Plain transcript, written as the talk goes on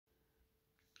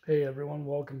Hey everyone,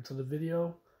 welcome to the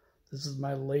video. This is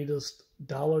my latest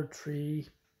Dollar Tree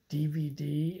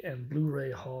DVD and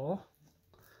Blu-ray haul.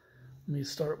 Let me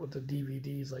start with the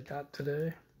DVDs I got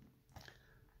today.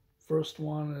 First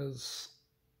one is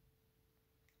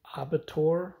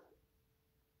Abattoir.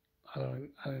 I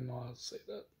didn't know how to say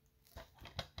that.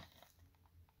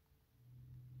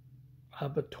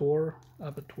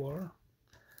 Abattoir.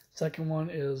 Second one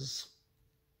is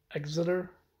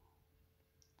Exeter.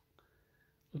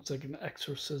 Looks like an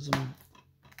exorcism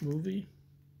movie.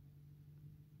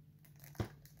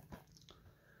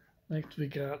 Next we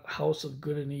got House of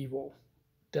Good and Evil,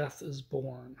 Death is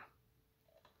Born.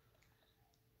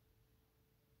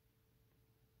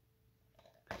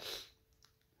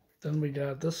 Then we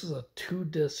got, this is a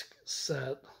 2-disc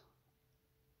set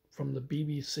from the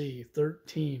BBC,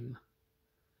 13.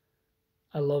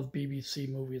 I love BBC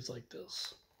movies like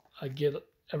this. I get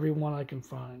every one I can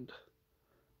find.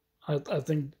 I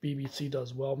think BBC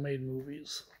does well-made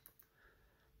movies.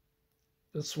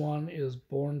 This one is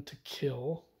Born to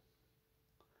Kill.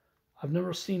 I've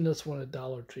never seen this one at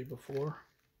Dollar Tree before.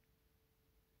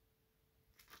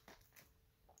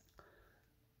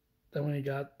 Then we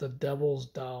got The Devil's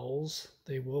Dolls,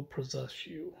 They Will Possess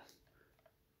You.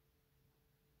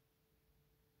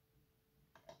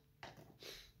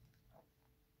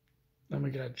 Then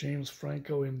we got James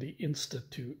Franco in The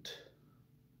Institute.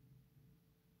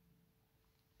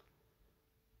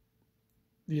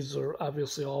 These are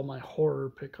obviously all my horror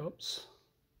pickups.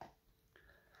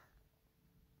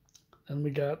 Then we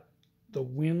got The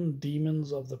Wind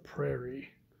Demons of the Prairie.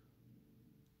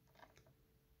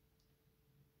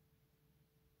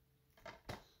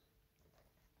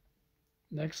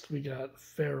 Next we got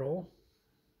Feral.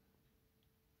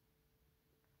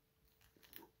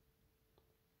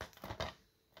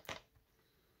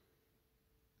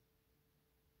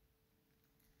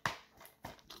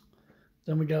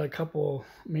 Then we got a couple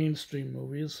mainstream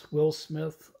movies. Will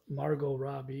Smith, Margot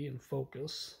Robbie in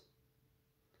Focus.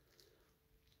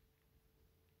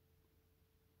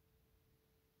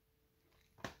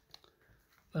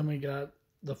 Then we got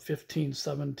the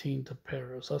 1517 to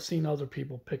Paris. I've seen other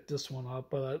people pick this one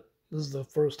up, but this is the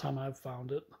first time I've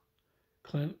found it.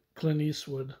 Clint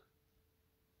Eastwood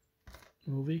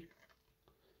movie.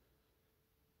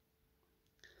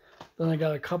 Then I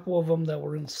got a couple of them that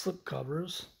were in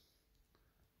slipcovers.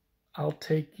 I'll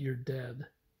Take Your Dead.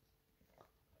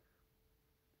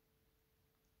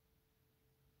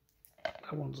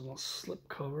 That one's in a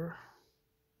slipcover.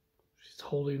 She's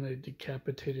holding a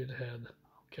decapitated head.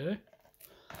 Okay.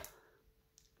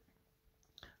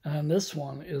 And this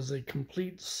one is a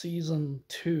complete season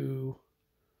 2,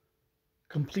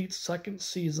 complete second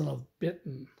season of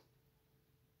Bitten.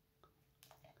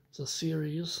 It's a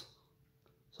series.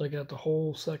 So I got the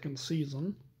whole second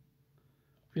season.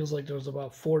 Feels like there's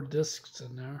about 4 discs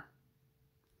in there.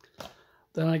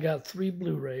 Then I got 3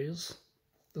 Blu-rays.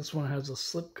 This one has a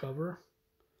slipcover.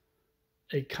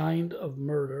 A Kind of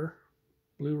Murder,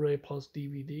 Blu-ray plus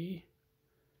DVD.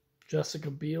 Jessica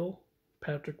Biel,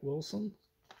 Patrick Wilson.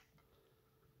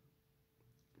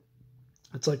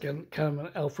 It's like kind of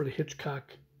an Alfred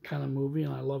Hitchcock kind of movie,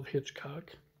 and I love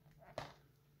Hitchcock.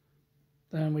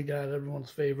 Then we got everyone's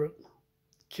favorite,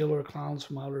 Killer Clowns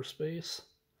from Outer Space.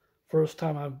 First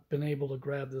time I've been able to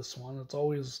grab this one. It's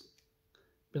always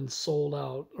been sold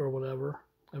out or whatever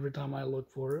every time I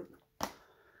look for it.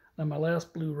 And my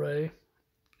last Blu-ray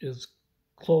is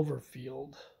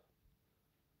Cloverfield.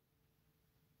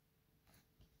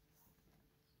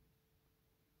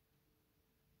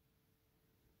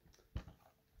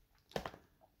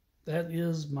 That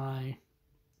is my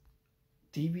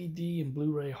DVD and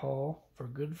Blu-ray haul for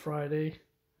Good Friday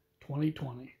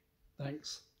 2020.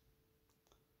 Thanks.